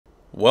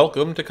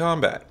Welcome to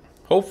Combat.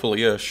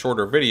 Hopefully a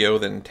shorter video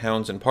than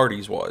Towns and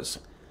Parties was.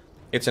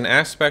 It's an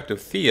aspect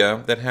of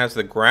Thea that has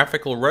the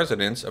graphical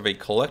resonance of a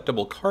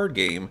collectible card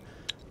game,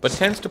 but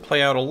tends to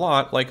play out a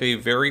lot like a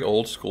very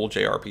old school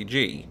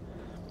JRPG.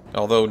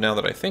 Although now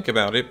that I think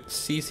about it,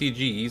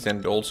 CCGs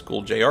and old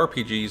school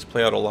JRPGs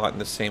play out a lot in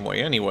the same way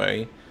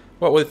anyway,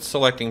 what with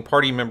selecting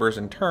party members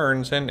in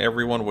turns and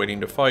everyone waiting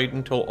to fight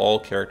until all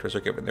characters are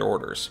given their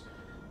orders.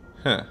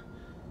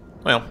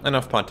 Well,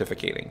 enough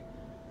pontificating.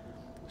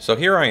 So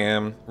here I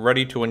am,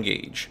 ready to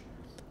engage.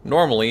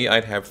 Normally,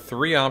 I'd have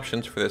 3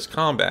 options for this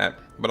combat,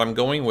 but I'm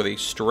going with a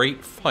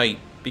straight fight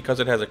because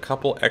it has a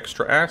couple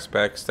extra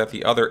aspects that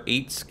the other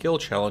 8 skill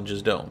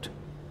challenges don't.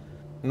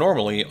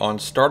 Normally, on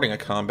starting a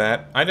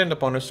combat, I'd end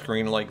up on a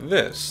screen like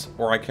this,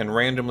 where I can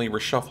randomly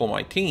reshuffle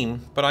my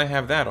team, but I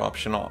have that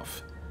option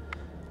off.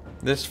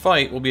 This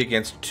fight will be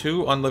against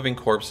 2 unliving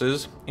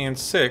corpses and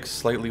 6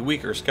 slightly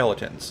weaker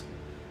skeletons.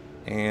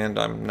 And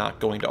I'm not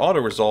going to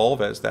auto-resolve,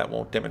 as that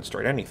won't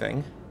demonstrate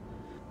anything.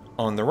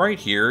 On the right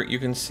here, you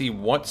can see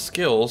what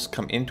skills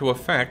come into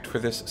effect for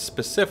this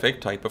specific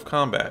type of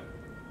combat.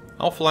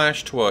 I'll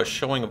flash to a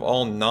showing of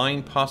all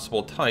 9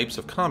 possible types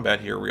of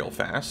combat here real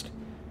fast.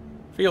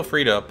 Feel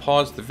free to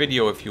pause the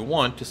video if you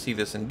want to see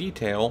this in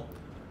detail,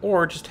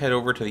 or just head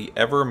over to the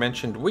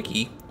ever-mentioned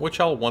Wiki,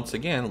 which I'll once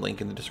again link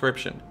in the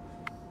description.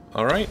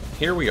 Alright,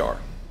 here we are.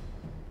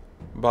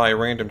 By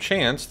random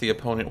chance, the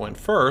opponent went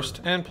first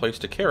and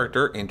placed a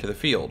character into the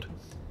field.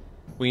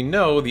 We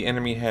know the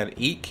enemy had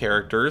 8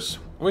 characters,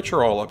 which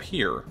are all up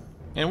here,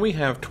 and we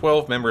have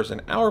 12 members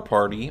in our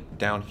party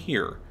down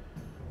here.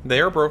 They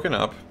are broken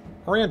up,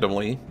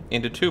 randomly,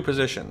 into 2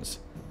 positions.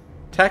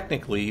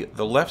 Technically,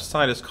 the left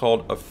side is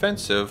called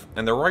offensive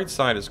and the right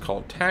side is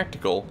called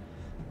tactical,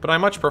 but I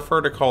much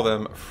prefer to call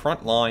them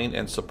frontline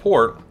and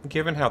support,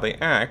 given how they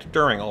act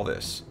during all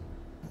this.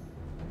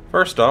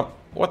 First up,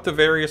 what the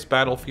various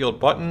battlefield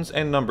buttons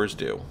and numbers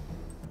do.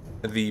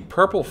 The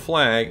purple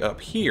flag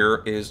up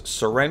here is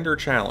Surrender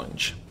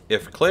Challenge.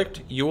 If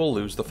clicked, you will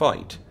lose the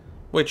fight.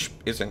 Which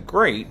isn't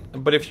great,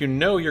 but if you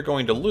know you're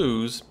going to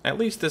lose, at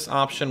least this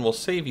option will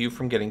save you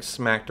from getting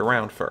smacked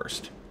around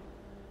first.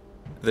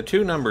 The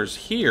 2 numbers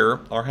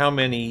here are how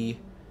many...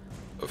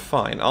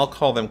 Fine, I'll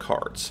call them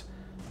cards.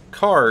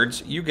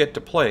 Cards you get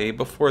to play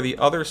before the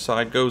other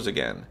side goes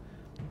again.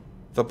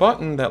 The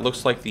button that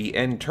looks like the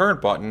end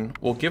turn button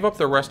will give up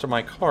the rest of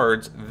my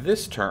cards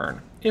this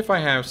turn, if I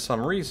have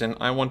some reason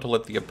I want to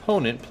let the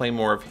opponent play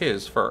more of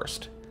his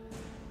first.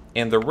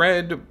 And the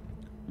red,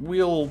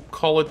 we'll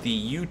call it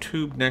the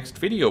YouTube next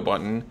video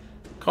button,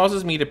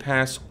 causes me to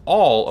pass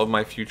all of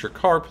my future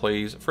card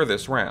plays for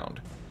this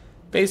round.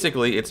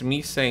 Basically, it's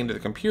me saying to the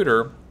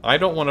computer, I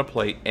don't want to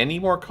play any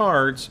more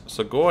cards,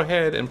 so go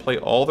ahead and play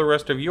all the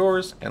rest of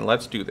yours, and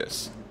let's do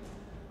this.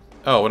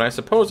 Oh, and I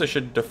suppose I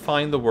should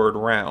define the word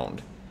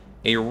round.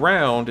 A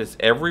round is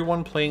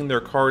everyone playing their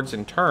cards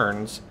in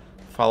turns,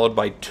 followed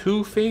by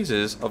 2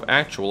 phases of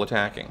actual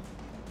attacking.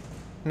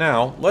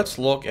 Now, let's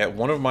look at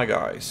one of my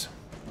guys.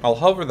 I'll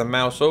hover the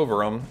mouse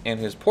over him, and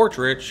his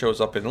portrait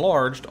shows up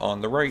enlarged on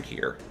the right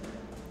here.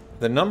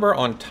 The number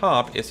on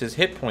top is his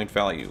hit point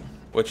value,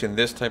 which in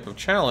this type of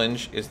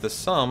challenge is the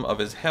sum of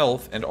his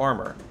health and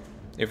armor.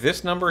 If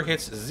this number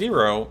hits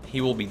 0, he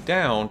will be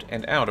downed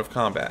and out of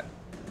combat.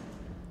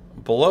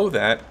 Below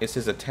that is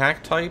his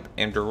attack type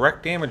and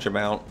direct damage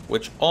amount,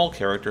 which all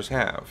characters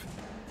have.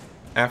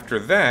 After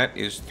that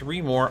is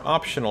 3 more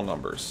optional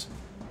numbers.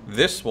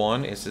 This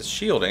one is his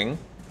shielding,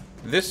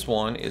 this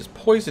one is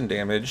poison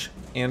damage,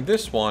 and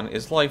this one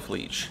is life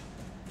leech.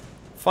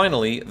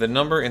 Finally, the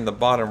number in the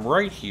bottom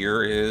right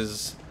here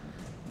is...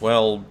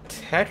 well,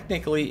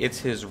 technically it's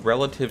his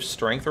relative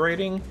strength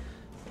rating,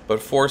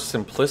 but for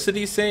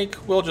simplicity's sake,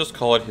 we'll just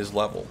call it his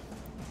level.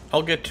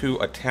 I'll get to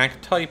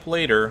attack type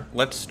later,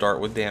 let's start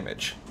with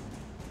damage.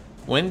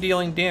 When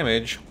dealing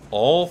damage,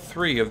 all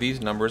 3 of these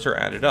numbers are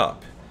added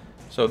up.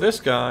 So this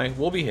guy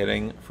will be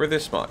hitting for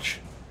this much.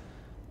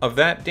 Of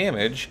that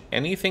damage,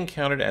 anything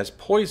counted as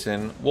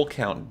poison will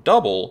count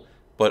double,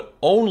 but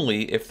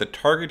only if the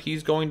target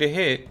he's going to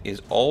hit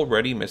is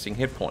already missing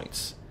hit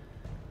points.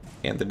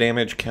 And the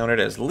damage counted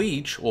as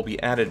leech will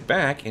be added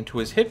back into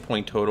his hit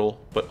point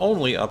total, but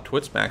only up to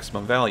its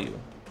maximum value.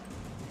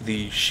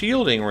 The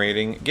shielding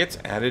rating gets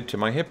added to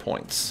my hit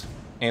points,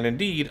 and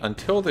indeed,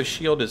 until the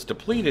shield is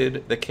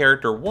depleted, the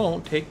character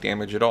won't take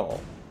damage at all.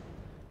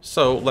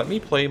 So let me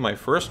play my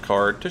first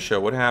card to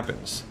show what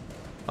happens.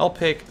 I'll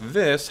pick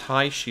this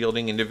high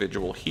shielding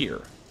individual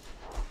here.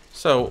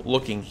 So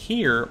looking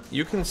here,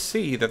 you can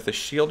see that the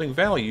shielding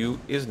value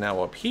is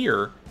now up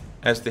here,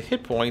 as the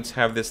hit points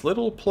have this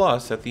little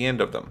plus at the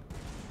end of them.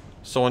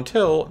 So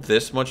until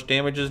this much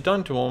damage is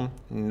done to him,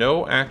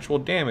 no actual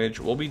damage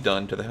will be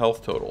done to the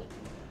health total.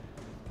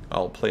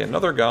 I'll play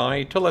another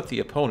guy to let the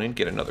opponent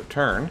get another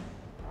turn.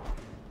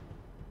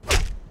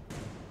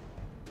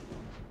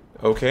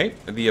 Okay,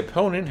 the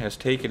opponent has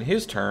taken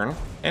his turn,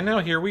 and now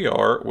here we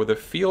are with a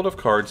field of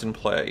cards in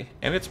play,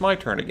 and it's my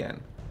turn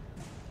again.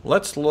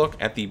 Let's look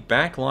at the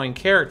backline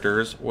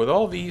characters with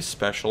all these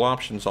special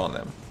options on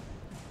them.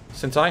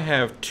 Since I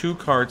have 2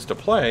 cards to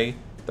play,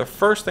 the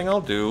first thing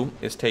I'll do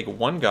is take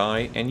one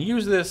guy and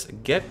use this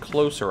Get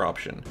Closer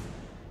option.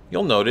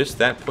 You'll notice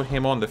that put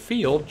him on the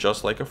field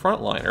just like a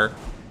frontliner,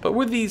 but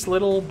with these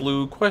little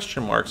blue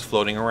question marks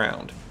floating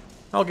around.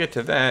 I'll get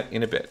to that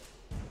in a bit.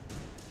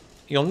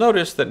 You'll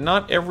notice that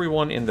not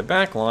everyone in the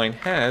backline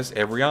has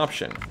every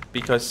option,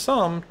 because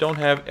some don't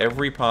have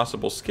every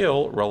possible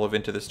skill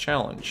relevant to this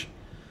challenge.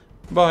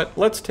 But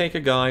let's take a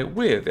guy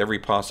with every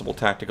possible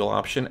tactical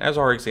option as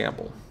our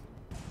example.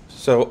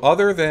 So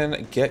other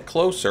than Get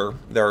Closer,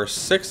 there are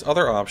 6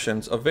 other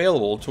options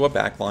available to a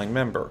backline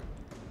member.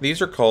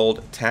 These are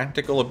called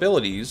tactical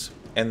abilities,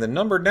 and the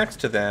number next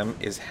to them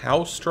is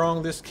how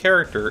strong this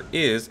character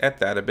is at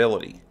that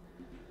ability.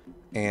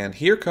 And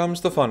here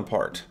comes the fun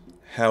part,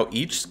 how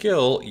each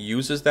skill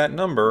uses that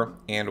number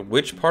and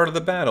which part of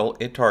the battle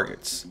it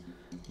targets.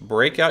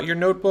 Break out your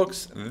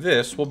notebooks,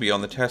 this will be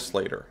on the test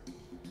later.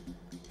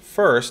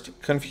 First,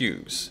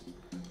 Confuse.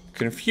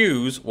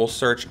 Confuse will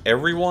search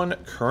everyone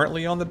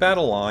currently on the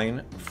battle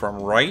line from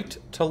right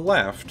to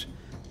left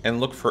and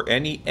look for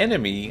any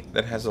enemy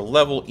that has a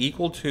level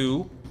equal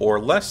to or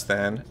less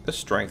than the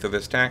strength of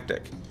this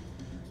tactic.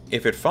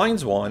 If it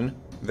finds one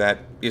that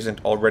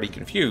isn't already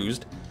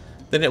confused,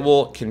 then it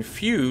will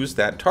confuse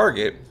that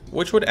target,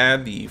 which would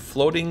add the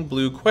floating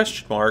blue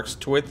question marks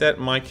to it that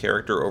my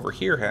character over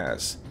here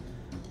has.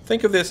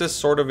 Think of this as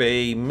sort of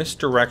a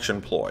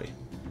misdirection ploy.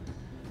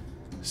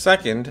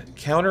 Second,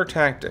 Counter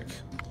Tactic.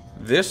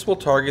 This will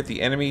target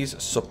the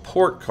enemy's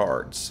support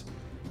cards.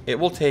 It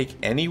will take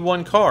any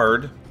one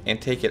card and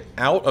take it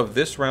out of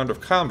this round of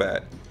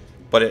combat,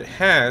 but it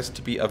has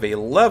to be of a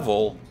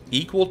level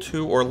equal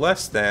to or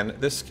less than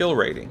the skill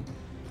rating.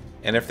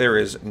 And if there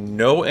is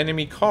no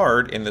enemy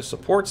card in the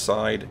support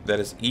side that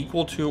is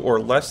equal to or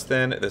less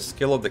than the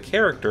skill of the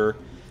character,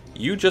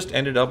 you just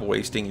ended up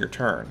wasting your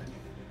turn.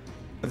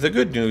 The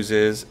good news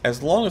is,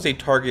 as long as a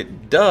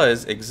target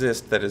does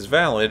exist that is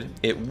valid,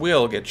 it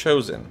will get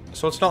chosen,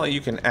 so it's not like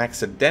you can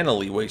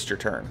accidentally waste your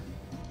turn.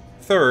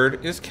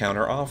 Third is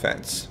Counter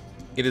Offense.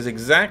 It is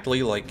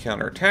exactly like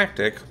Counter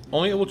Tactic,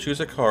 only it will choose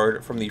a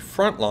card from the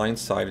frontline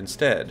side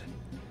instead.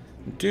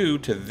 Due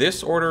to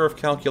this order of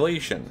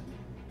calculation,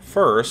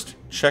 first,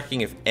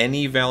 checking if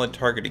any valid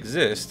target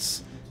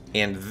exists,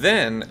 and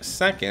then,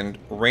 second,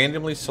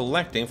 randomly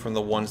selecting from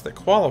the ones that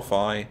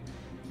qualify,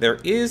 there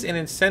is an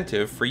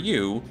incentive for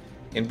you,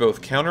 in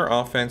both Counter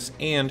Offense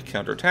and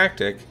Counter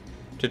Tactic,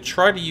 to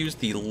try to use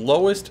the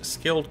lowest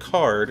skilled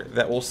card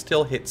that will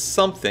still hit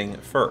something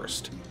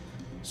first,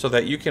 so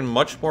that you can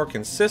much more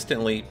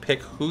consistently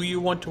pick who you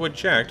want to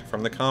eject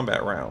from the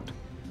combat round.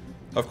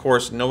 Of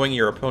course, knowing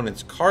your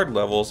opponent's card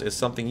levels is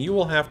something you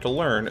will have to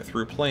learn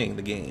through playing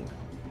the game.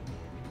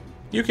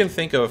 You can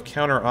think of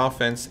Counter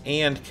Offense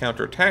and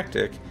Counter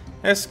Tactic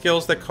as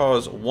skills that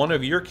cause one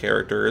of your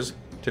characters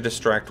to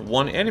distract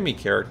one enemy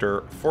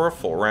character for a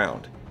full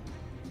round.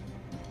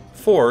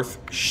 Fourth,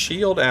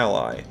 Shield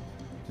Ally.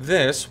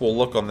 This will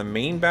look on the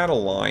main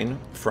battle line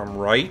from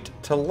right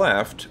to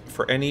left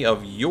for any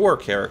of your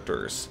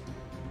characters.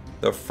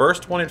 The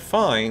first one it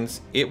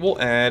finds, it will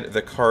add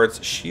the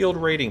card's shield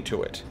rating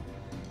to it.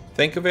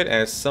 Think of it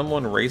as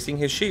someone raising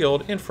his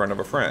shield in front of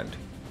a friend.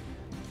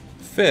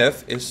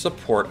 Fifth is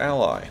Support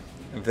Ally.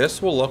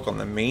 This will look on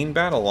the main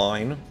battle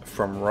line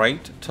from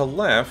right to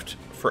left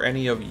for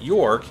any of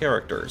your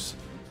characters.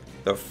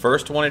 The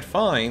first one it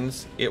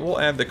finds, it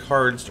will add the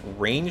card's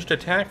ranged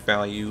attack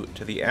value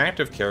to the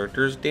active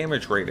character's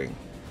damage rating.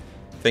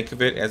 Think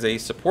of it as a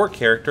support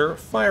character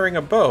firing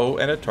a bow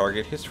at a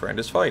target his friend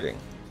is fighting.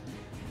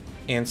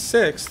 And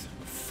sixth,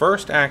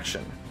 First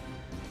Action.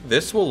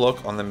 This will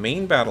look on the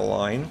main battle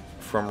line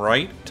from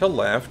right to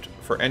left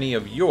for any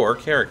of your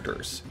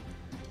characters.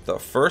 The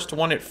first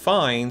one it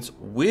finds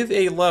with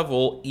a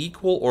level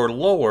equal or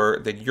lower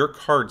than your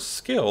card's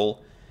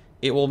skill,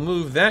 it will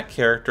move that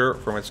character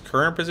from its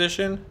current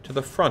position to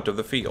the front of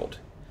the field.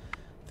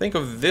 Think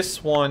of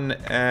this one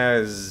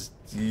as,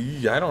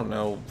 I don't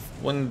know,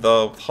 when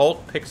the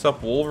Hulk picks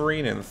up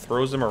Wolverine and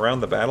throws him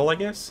around the battle, I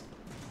guess?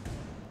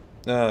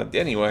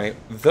 Anyway,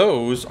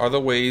 those are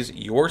the ways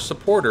your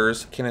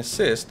supporters can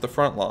assist the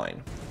front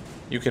line.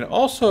 You can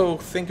also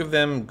think of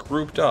them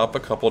grouped up a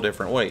couple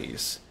different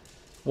ways.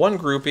 One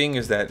grouping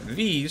is that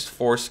these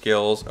 4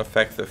 skills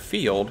affect the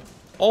field,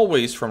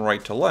 always from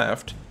right to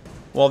left,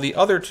 while the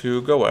other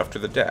 2 go after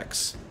the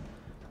decks.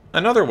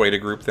 Another way to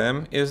group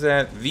them is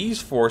that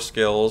these 4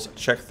 skills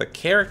check the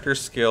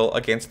character's skill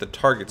against the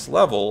target's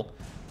level,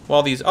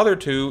 while these other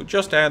 2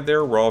 just add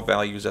their raw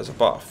values as a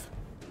buff.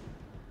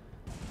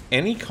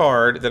 Any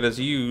card that is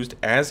used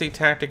as a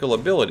tactical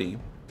ability,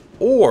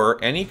 or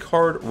any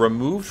card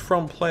removed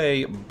from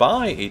play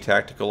by a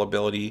tactical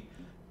ability,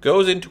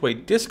 goes into a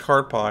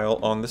discard pile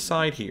on the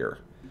side here.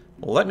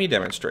 Let me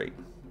demonstrate.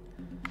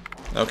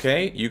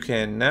 Okay, you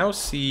can now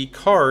see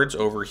cards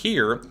over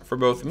here for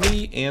both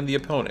me and the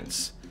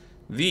opponents.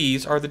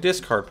 These are the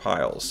discard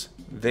piles.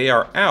 They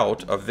are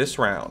out of this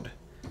round.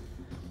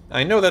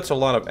 I know that's a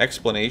lot of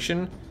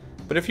explanation,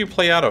 but if you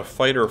play out a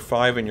Fighter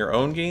 5 in your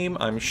own game,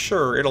 I'm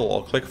sure it'll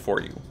all click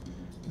for you.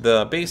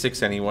 The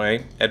basics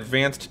anyway,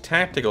 advanced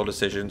tactical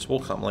decisions will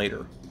come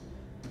later.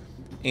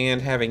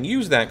 And having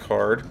used that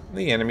card,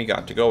 the enemy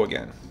got to go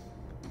again.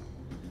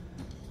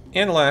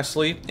 And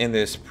lastly, in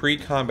this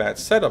pre-combat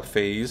setup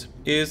phase,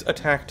 is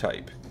attack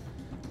type.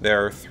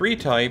 There are 3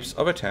 types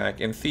of attack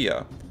in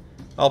Thea.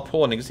 I'll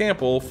pull an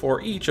example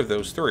for each of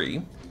those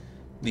 3.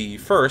 The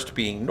first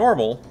being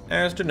normal,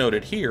 as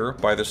denoted here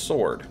by the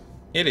sword.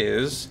 It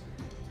is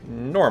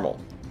normal,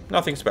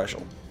 nothing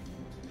special.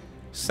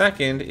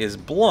 Second is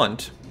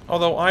blunt,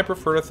 although I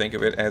prefer to think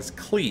of it as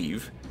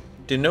cleave,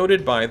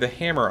 denoted by the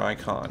hammer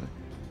icon.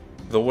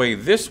 The way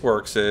this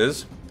works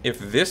is, if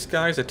this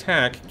guy's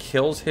attack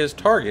kills his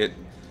target,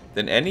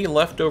 then any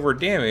leftover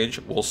damage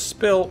will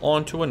spill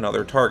onto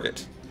another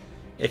target.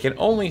 It can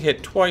only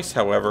hit twice,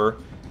 however,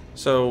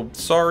 so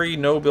sorry,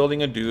 no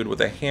building a dude with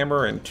a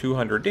hammer and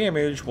 200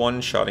 damage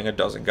one-shotting a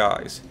dozen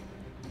guys.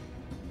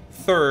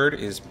 Third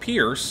is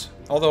pierce,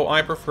 although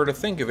I prefer to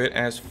think of it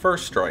as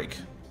first strike,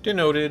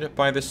 denoted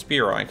by the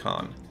spear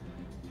icon.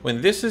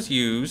 When this is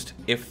used,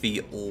 if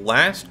the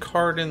last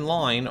card in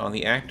line on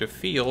the active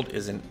field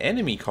is an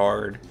enemy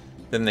card,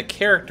 then the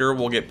character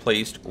will get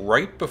placed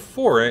right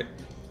before it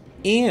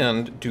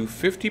and do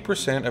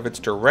 50% of its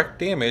direct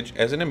damage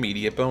as an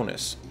immediate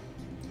bonus.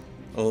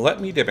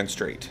 Let me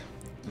demonstrate.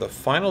 The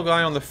final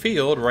guy on the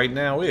field right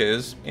now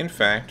is, in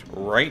fact,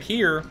 right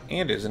here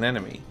and is an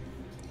enemy.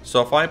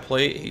 So if I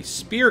play a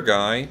spear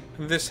guy,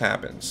 this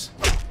happens.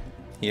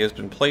 He has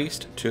been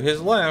placed to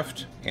his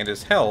left and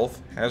his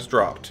health has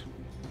dropped.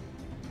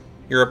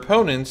 Your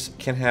opponents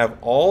can have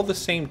all the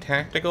same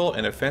tactical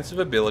and offensive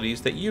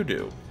abilities that you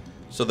do,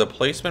 so the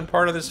placement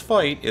part of this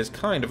fight is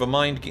kind of a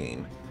mind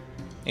game.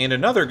 And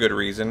another good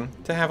reason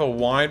to have a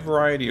wide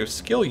variety of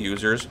skill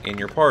users in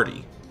your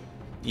party.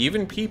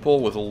 Even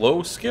people with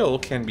low skill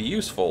can be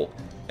useful,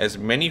 as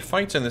many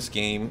fights in this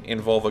game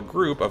involve a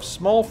group of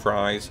small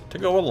fries to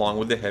go along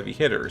with the heavy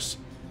hitters.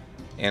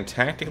 And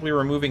tactically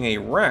removing a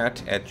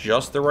rat at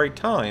just the right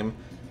time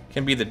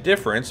can be the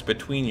difference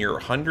between your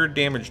 100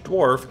 damage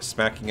dwarf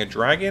smacking a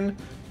dragon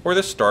or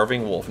the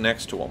starving wolf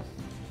next to him.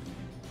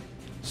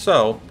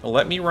 So,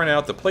 let me run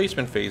out the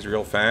placement phase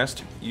real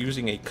fast,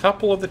 using a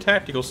couple of the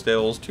tactical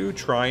stills to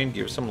try and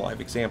give some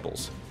live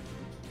examples.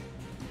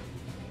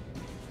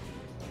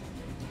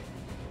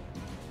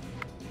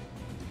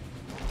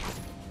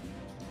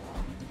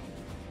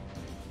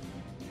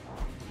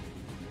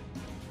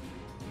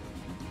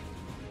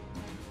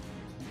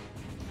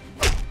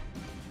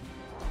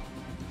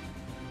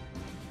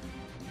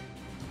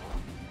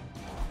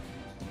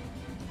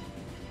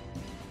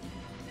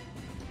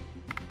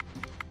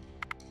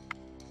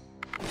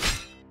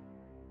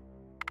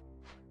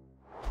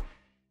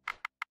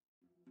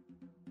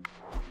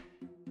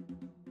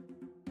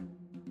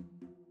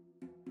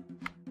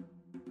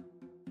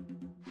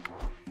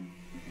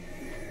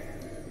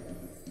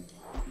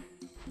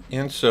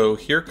 And so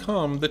here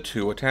come the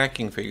 2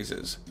 attacking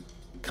phases.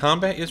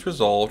 Combat is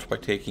resolved by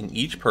taking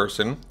each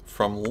person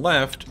from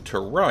left to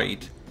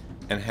right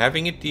and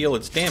having it deal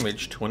its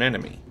damage to an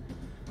enemy.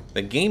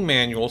 The game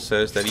manual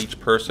says that each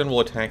person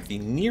will attack the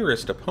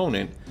nearest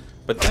opponent,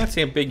 but that's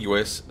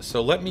ambiguous,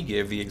 so let me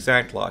give the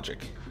exact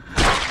logic.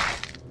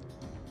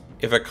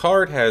 If a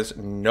card has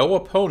no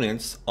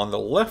opponents on the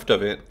left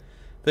of it,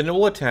 then it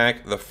will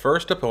attack the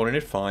first opponent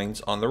it finds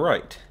on the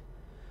right.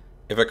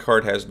 If a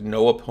card has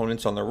no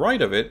opponents on the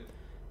right of it,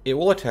 it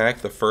will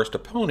attack the first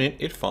opponent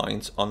it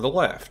finds on the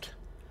left.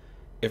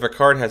 If a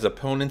card has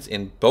opponents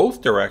in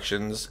both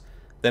directions,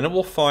 then it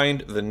will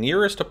find the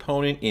nearest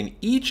opponent in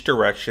each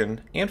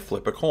direction and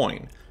flip a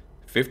coin.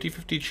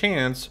 50-50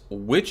 chance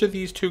which of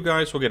these 2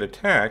 guys will get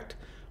attacked,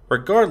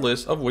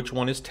 regardless of which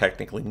one is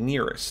technically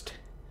nearest.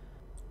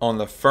 On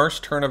the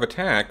first turn of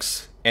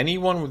attacks,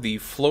 anyone with the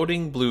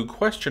floating blue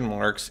question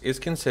marks is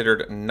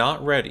considered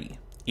not ready,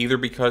 either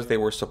because they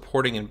were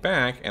supporting in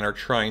back and are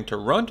trying to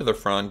run to the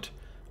front,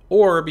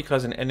 or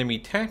because an enemy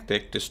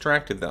tactic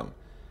distracted them.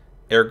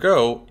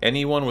 Ergo,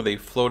 anyone with a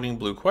floating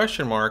blue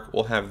question mark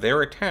will have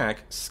their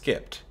attack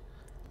skipped.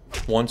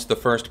 Once the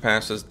first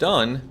pass is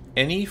done,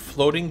 any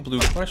floating blue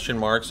question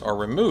marks are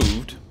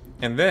removed,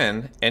 and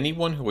then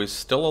anyone who is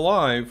still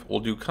alive will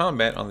do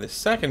combat on the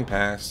second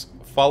pass,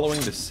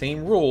 following the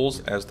same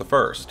rules as the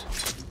first.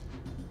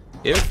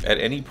 If at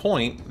any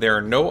point there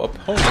are no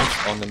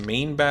opponents on the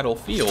main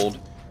battlefield,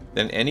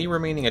 then any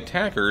remaining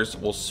attackers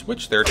will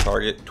switch their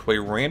target to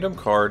a random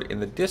card in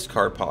the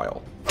discard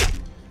pile.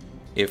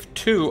 If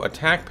 2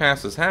 attack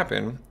passes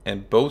happen,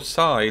 and both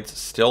sides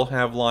still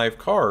have live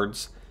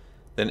cards,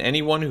 then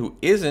anyone who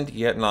isn't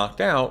yet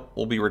knocked out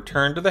will be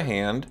returned to the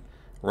hand,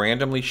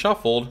 randomly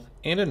shuffled,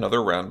 and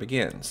another round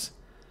begins.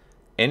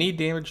 Any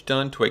damage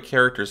done to a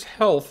character's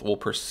health will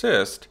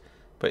persist,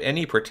 but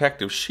any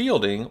protective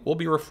shielding will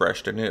be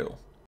refreshed anew.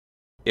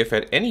 If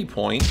at any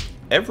point,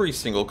 every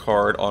single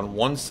card on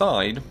one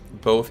side,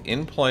 both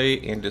in play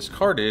and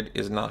discarded,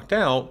 is knocked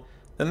out,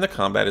 then the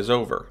combat is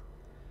over.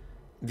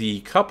 The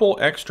couple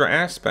extra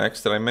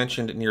aspects that I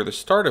mentioned near the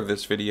start of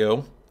this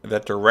video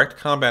that direct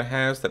combat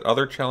has that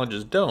other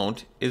challenges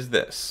don't is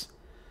this.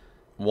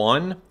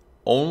 1.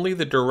 only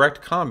the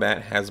direct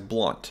combat has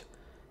blunt.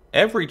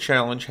 Every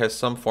challenge has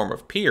some form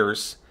of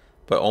pierce,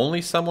 but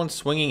only someone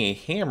swinging a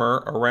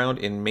hammer around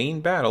in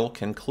main battle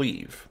can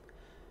cleave.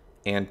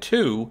 And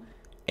 2,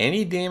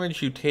 any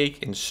damage you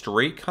take in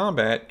straight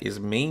combat is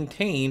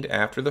maintained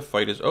after the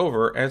fight is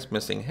over as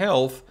missing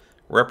health,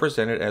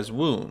 represented as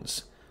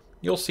wounds.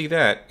 You'll see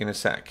that in a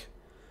sec.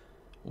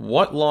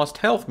 What lost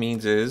health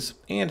means is,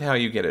 and how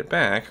you get it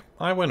back,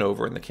 I went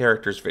over in the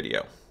characters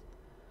video.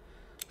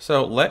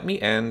 So let me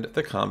end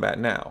the combat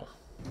now.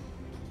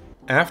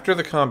 After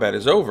the combat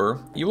is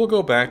over, you will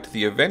go back to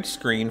the event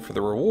screen for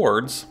the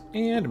rewards,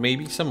 and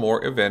maybe some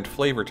more event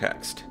flavor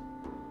text.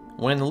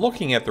 When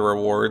looking at the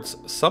rewards,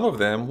 some of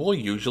them will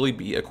usually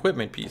be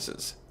equipment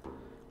pieces.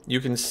 You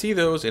can see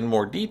those in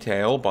more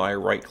detail by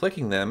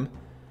right-clicking them,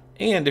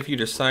 and if you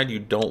decide you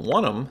don't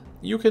want them,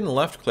 you can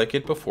left-click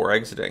it before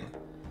exiting.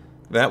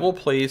 That will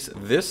place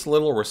this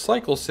little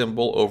recycle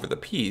symbol over the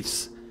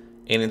piece,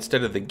 and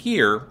instead of the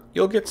gear,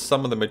 you'll get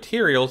some of the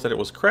materials that it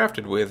was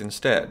crafted with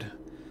instead.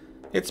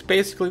 It's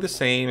basically the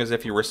same as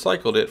if you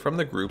recycled it from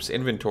the group's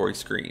inventory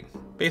screen.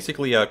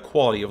 Basically a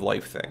quality of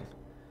life thing.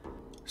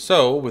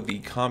 So, with the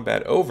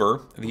combat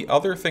over, the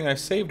other thing I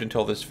saved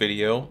until this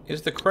video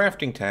is the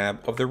crafting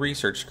tab of the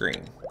research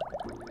screen.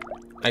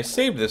 I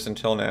saved this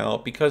until now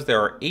because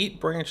there are 8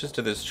 branches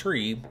to this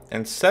tree,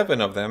 and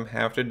 7 of them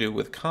have to do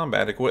with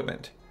combat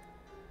equipment.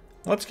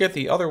 Let's get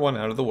the other one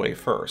out of the way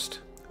first.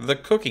 The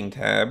cooking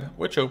tab,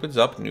 which opens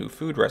up new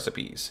food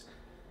recipes.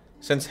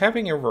 Since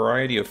having a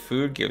variety of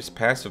food gives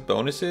passive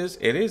bonuses,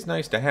 it is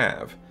nice to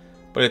have,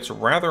 but it's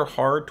rather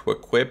hard to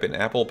equip an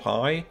apple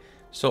pie,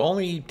 so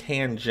only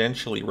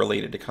tangentially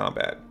related to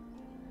combat.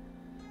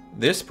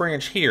 This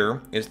branch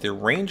here is the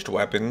ranged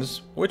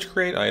weapons, which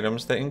create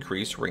items that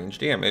increase range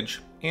damage,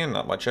 and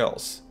not much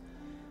else.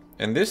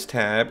 And this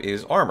tab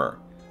is armor.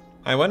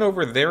 I went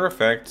over their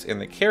effects in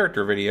the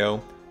character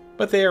video,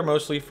 but they are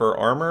mostly for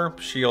armor,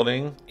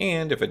 shielding,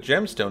 and if a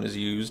gemstone is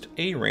used,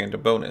 a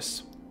random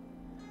bonus.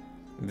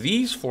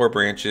 These 4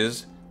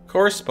 branches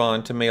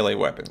correspond to melee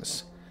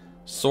weapons: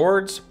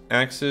 swords,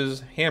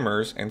 axes,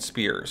 hammers, and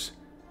spears.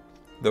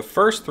 The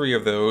first 3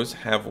 of those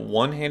have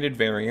one-handed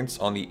variants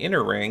on the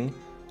inner ring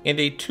and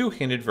a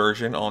two-handed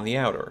version on the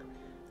outer.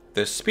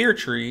 The spear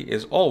tree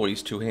is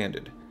always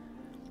two-handed.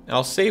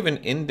 I'll save an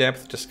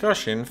in-depth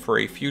discussion for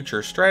a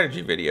future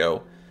strategy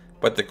video,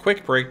 but the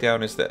quick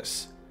breakdown is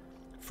this.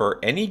 For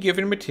any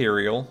given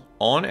material,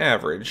 on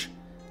average,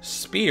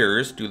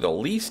 spears do the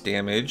least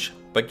damage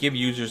but give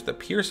users the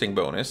piercing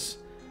bonus.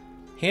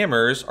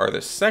 Hammers are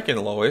the second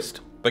lowest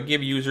but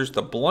give users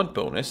the blunt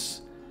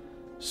bonus.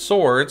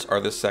 Swords are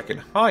the second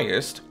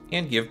highest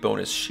and give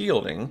bonus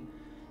shielding.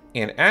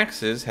 And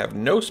axes have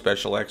no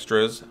special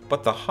extras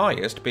but the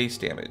highest base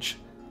damage.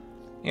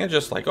 And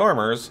just like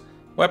armors,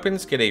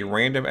 weapons get a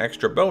random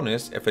extra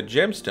bonus if a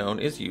gemstone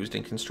is used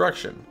in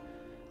construction.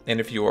 And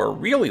if you are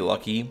really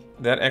lucky,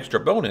 that extra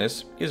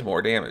bonus is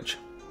more damage.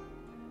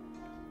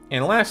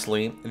 And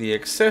lastly, the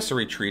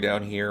accessory tree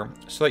down here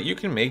so that you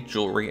can make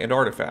jewelry and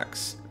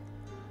artifacts.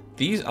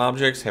 These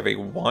objects have a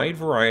wide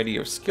variety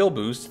of skill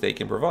boosts they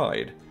can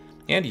provide,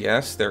 and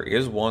yes, there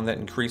is one that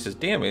increases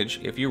damage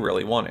if you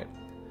really want it.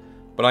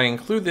 But I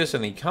include this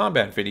in the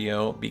combat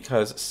video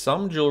because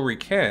some jewelry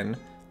can,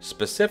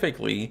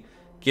 specifically,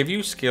 give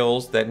you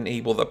skills that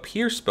enable the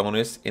pierce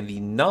bonus in the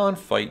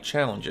non-fight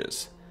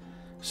challenges.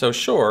 So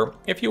sure,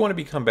 if you want to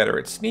become better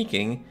at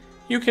sneaking,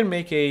 you can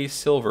make a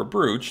silver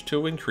brooch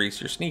to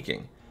increase your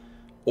sneaking.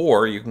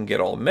 Or you can get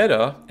all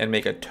meta and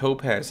make a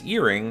topaz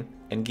earring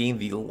and gain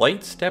the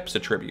light steps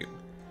attribute.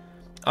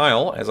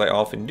 I'll, as I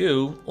often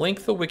do,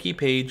 link the wiki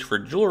page for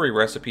jewelry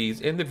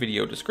recipes in the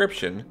video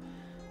description,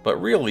 but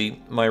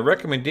really, my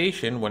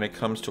recommendation when it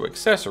comes to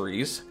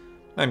accessories,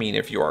 I mean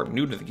if you are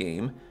new to the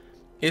game,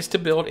 is to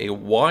build a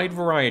wide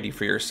variety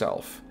for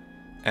yourself.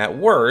 At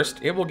worst,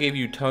 it will give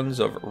you tons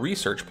of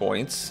research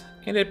points,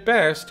 and at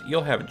best,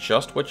 you'll have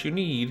just what you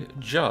need,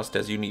 just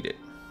as you need it.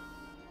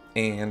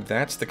 And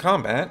that's the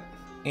combat,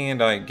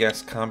 and I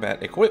guess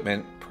combat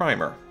equipment,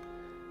 primer.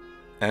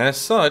 As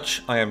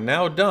such, I have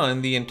now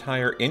done the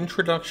entire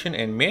introduction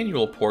and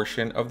manual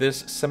portion of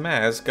this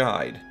SSIMaSG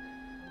guide.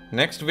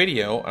 Next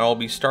video, I will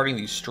be starting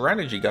the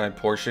strategy guide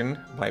portion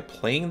by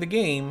playing the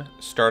game,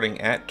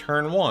 starting at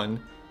turn 1,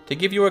 to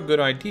give you a good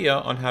idea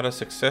on how to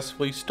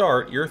successfully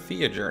start your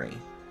Thea journey.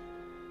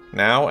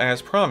 Now,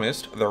 as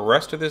promised, the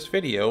rest of this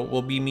video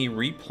will be me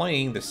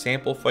replaying the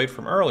sample fight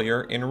from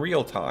earlier in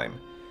real time,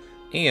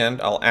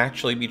 and I'll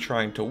actually be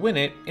trying to win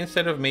it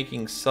instead of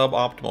making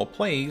suboptimal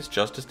plays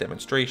just as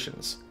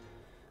demonstrations.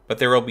 But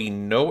there will be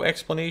no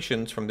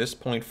explanations from this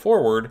point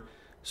forward,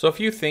 so if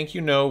you think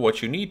you know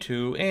what you need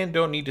to and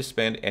don't need to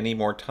spend any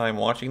more time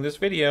watching this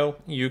video,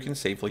 you can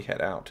safely head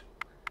out.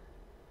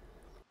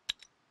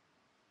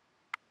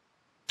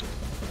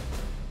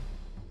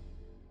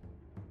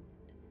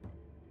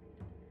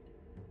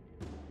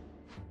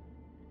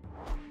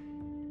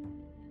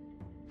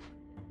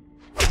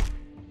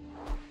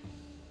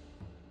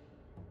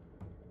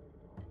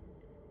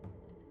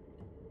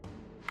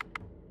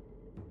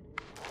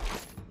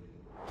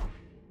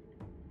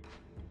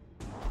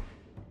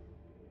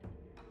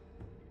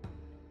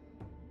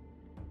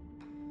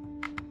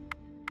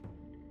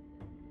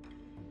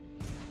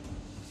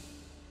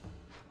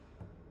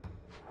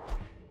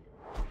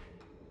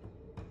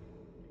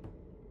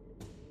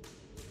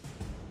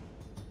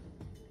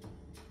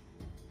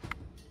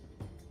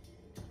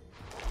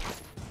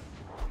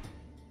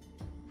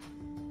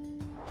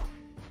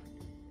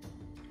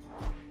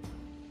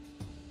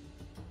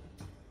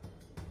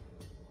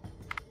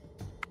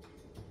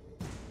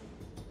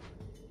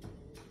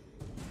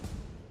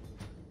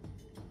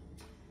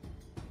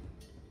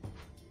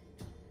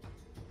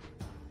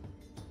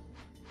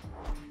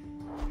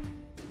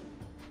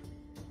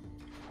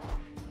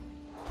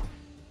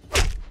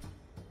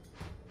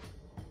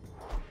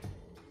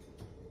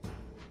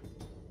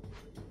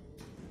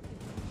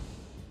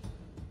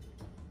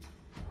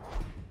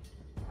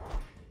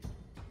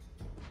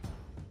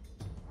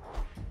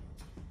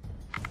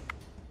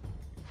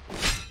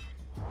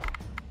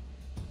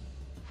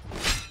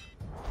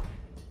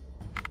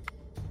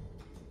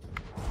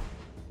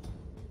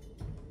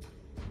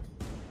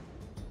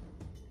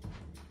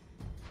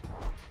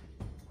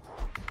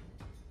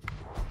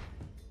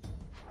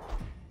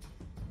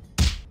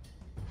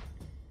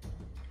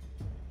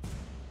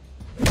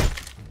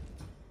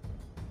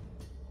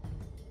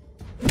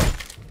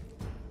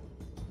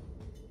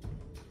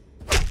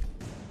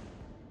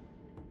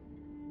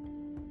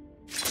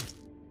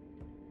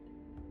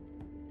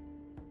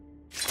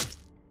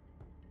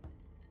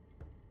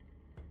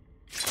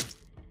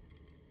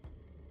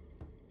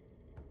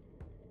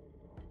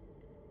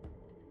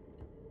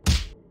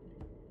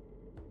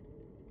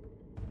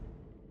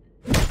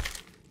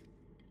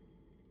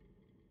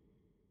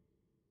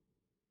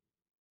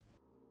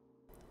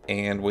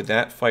 And with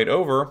that fight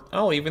over,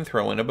 I'll even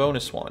throw in a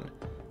bonus one.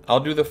 I'll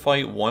do the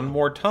fight one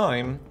more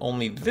time,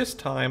 only this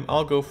time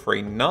I'll go for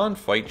a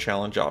non-fight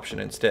challenge option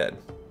instead.